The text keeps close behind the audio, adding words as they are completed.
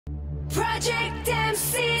Project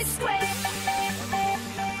MC².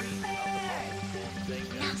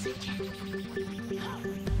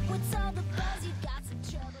 What's all the buzz? You got some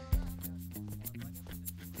trouble.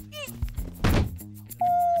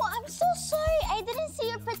 Oh, I'm so sorry. I didn't see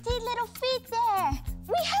your petite little feet there.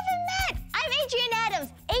 We haven't met. I'm Adrienne Attoms.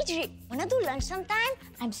 Adrienne, wanna do lunch sometime?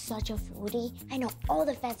 I'm such a foodie. I know all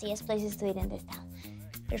the fanciest places to eat in this town.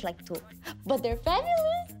 There's like 2, but they're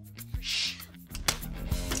fabulous. Shh.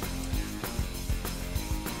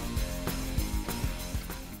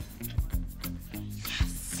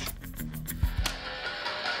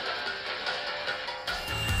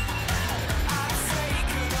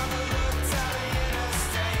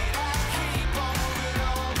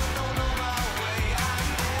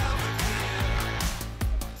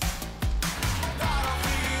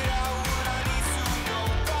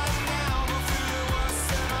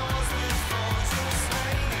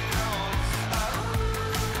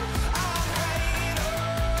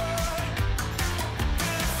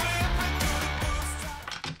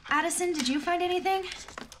 Addison, did you find anything?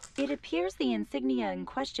 It appears the insignia in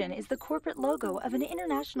question is the corporate logo of an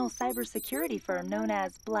international cybersecurity firm known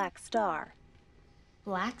as Black Star.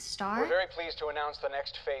 Black Star? We're very pleased to announce the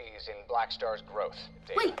next phase in Black Star's growth.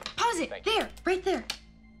 David. Wait, pause it. Thank there, right there.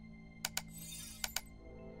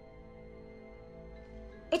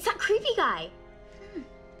 It's that creepy guy.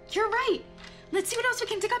 You're right. Let's see what else we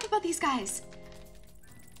can dig up about these guys.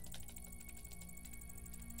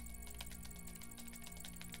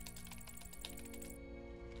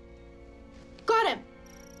 Got him.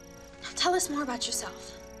 Tell us more about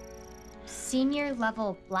yourself. Senior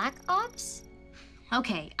level Black Ops?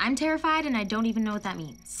 Okay, I'm terrified and I don't even know what that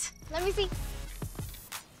means. Let me see.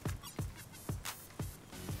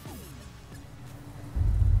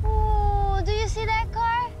 Oh, do you see that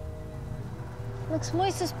car? Looks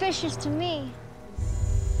more suspicious to me.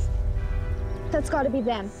 That's gotta be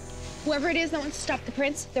them. Whoever it is that wants to stop the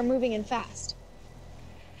prince, they're moving in fast.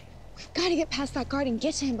 We've gotta get past that guard and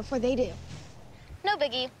get to him before they do. No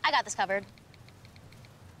biggie. I got this covered.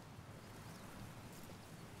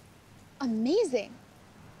 Amazing.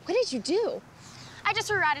 What did you do? I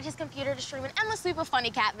just rerouted his computer to stream an endless loop of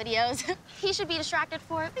funny cat videos. He should be distracted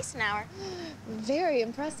for at least an hour. Very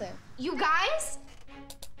impressive. You guys?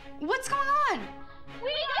 What's going on?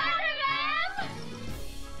 We got him!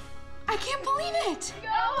 I can't believe it! Go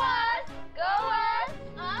us! Go us!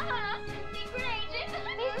 Uh-huh. Secret agent.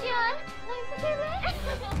 Miss John.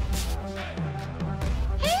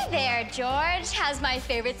 Hey there, George. How's my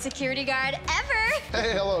favorite security guard ever?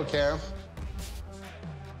 Hey, hello, Camryn.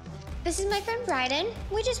 This is my friend Bryden.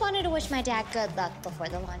 We just wanted to wish my dad good luck before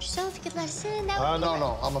the launch. So if you could let us in, that would be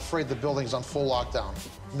No. I'm afraid the building's on full lockdown.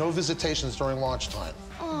 No visitations during launch time.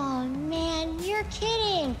 Oh, man, you're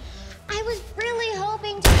kidding. I was really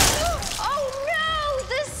hoping to... Oh, no!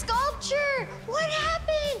 The sculpture! What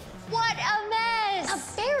happened? What a mess! A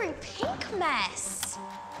very pink mess.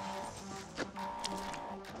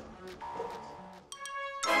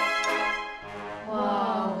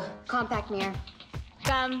 Whoa. Compact mirror.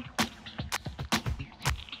 Come.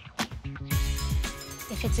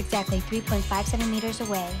 If it's exactly 3.5 centimeters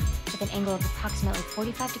away, with an angle of approximately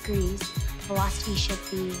 45 degrees, the velocity should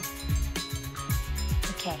be...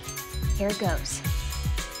 Okay, here it goes.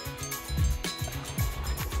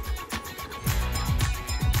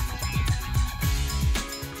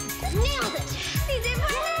 Nailed it!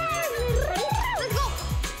 Let's go!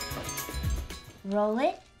 Roll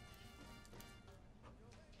it.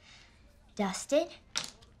 Dust it.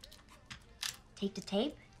 Take the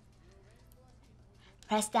tape.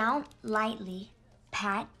 Press down lightly.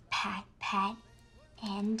 Pat, pat, pat.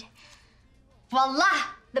 And voila!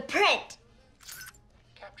 The print!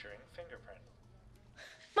 Capturing fingerprint.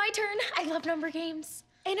 My turn. I love number games.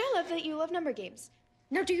 And I love that you love number games.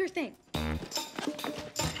 Now do your thing.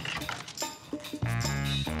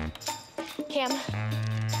 Cam.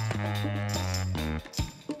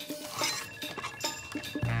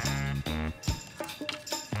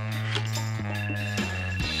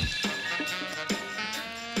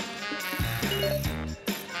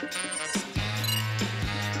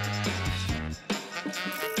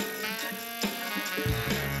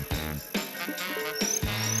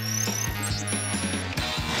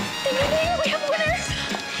 We have a winner!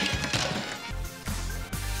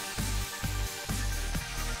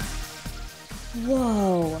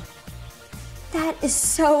 Whoa. That is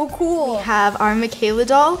so cool. We have our McKeyla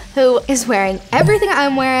doll, who is wearing everything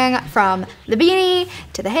I'm wearing, from the beanie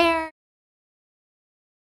to the hair.